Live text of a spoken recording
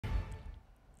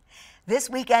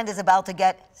This weekend is about to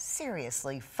get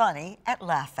seriously funny at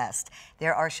LaughFest.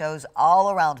 There are shows all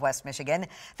around West Michigan.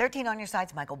 13 on Your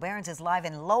Side's Michael Behrens is live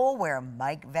in Lowell, where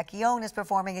Mike Vecchione is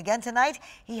performing again tonight.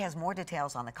 He has more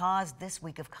details on the cause this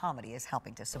week of comedy is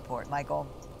helping to support. Michael.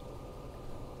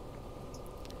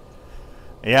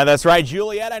 Yeah, that's right,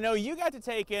 Juliet. I know you got to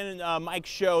take in Mike's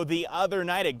show the other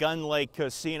night at Gun Lake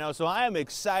Casino, so I am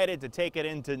excited to take it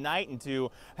in tonight and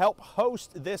to help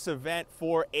host this event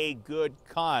for a good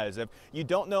cause. If you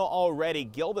don't know already,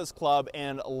 Gilda's Club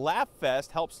and LaughFest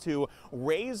helps to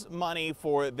raise money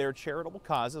for their charitable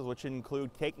causes, which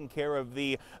include taking care of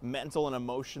the mental and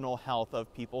emotional health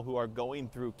of people who are going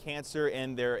through cancer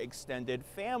and their extended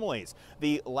families.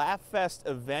 The LaughFest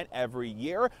event every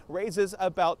year raises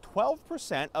about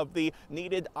 12% of the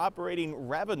needed operating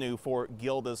revenue for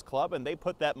Gilda's Club, and they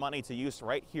put that money to use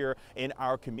right here in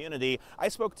our community. I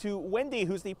spoke to Wendy,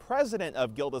 who's the president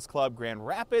of Gilda's Club Grand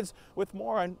Rapids, with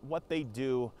more on what they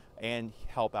do and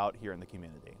help out here in the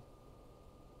community.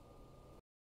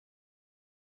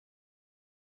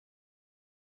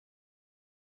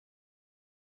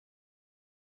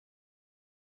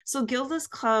 So Gilda's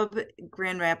Club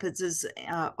Grand Rapids is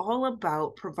all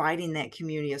about providing that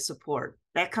community of support.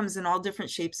 That comes in all different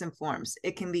shapes and forms.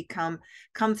 It can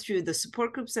come through the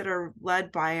support groups that are led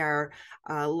by our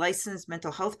licensed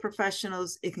mental health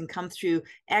professionals. It can come through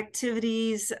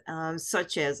activities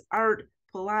such as art,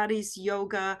 Pilates,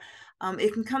 yoga.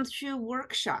 It can come through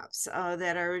workshops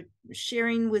that are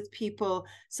sharing with people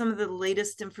some of the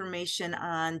latest information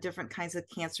on different kinds of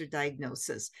cancer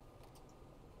diagnosis.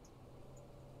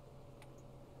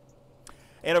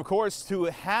 And of course, to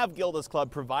have Gilda's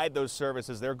Club provide those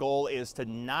services, their goal is to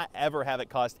not ever have it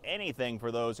cost anything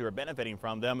for those who are benefiting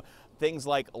from them. Things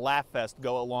like LaughFest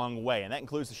go a long way, and that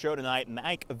includes the show tonight.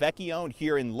 Mike Vecchione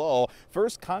here in Lowell.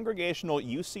 First Congregational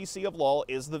UCC of Lowell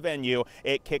is the venue.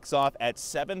 It kicks off at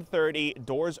 7:30,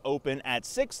 doors open at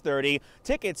 6:30.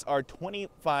 Tickets are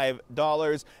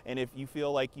 $25, and if you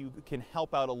feel like you can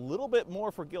help out a little bit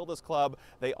more for Gilda's Club,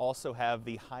 they also have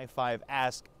the High Five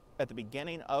Ask at the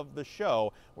beginning of the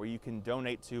show, where you can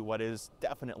donate to what is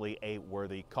definitely a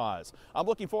worthy cause. I'm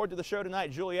looking forward to the show tonight,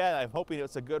 Juliet. I'm hoping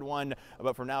it's a good one.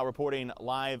 But for now, reporting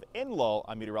live in Lowell,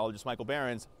 I'm meteorologist Michael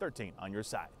Behrens, 13 on Your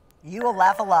Side. You will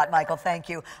laugh a lot, Michael. Thank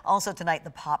you. Also tonight,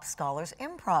 the Pop Scholars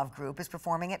Improv Group is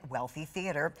performing at Wealthy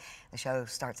Theater. The show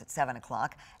starts at 7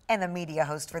 o'clock. And the media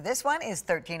host for this one is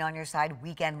 13 on Your Side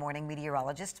weekend morning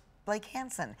meteorologist Blake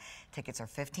Hansen. Tickets are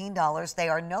 $15. They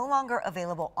are no longer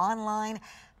available online,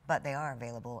 but they are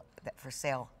available for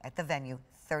sale at the venue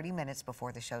 30 minutes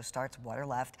before the show starts. Water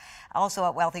left. Also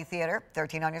at Wealthy Theater,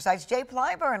 13 on Your Side's Jay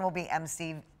Plyburn will be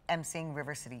emceeing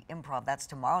River City Improv. That's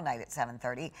tomorrow night at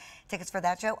 7:30. Tickets for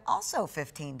that show also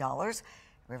 $15.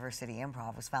 River City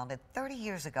Improv was founded 30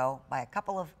 years ago by a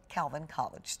couple of Calvin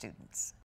College students.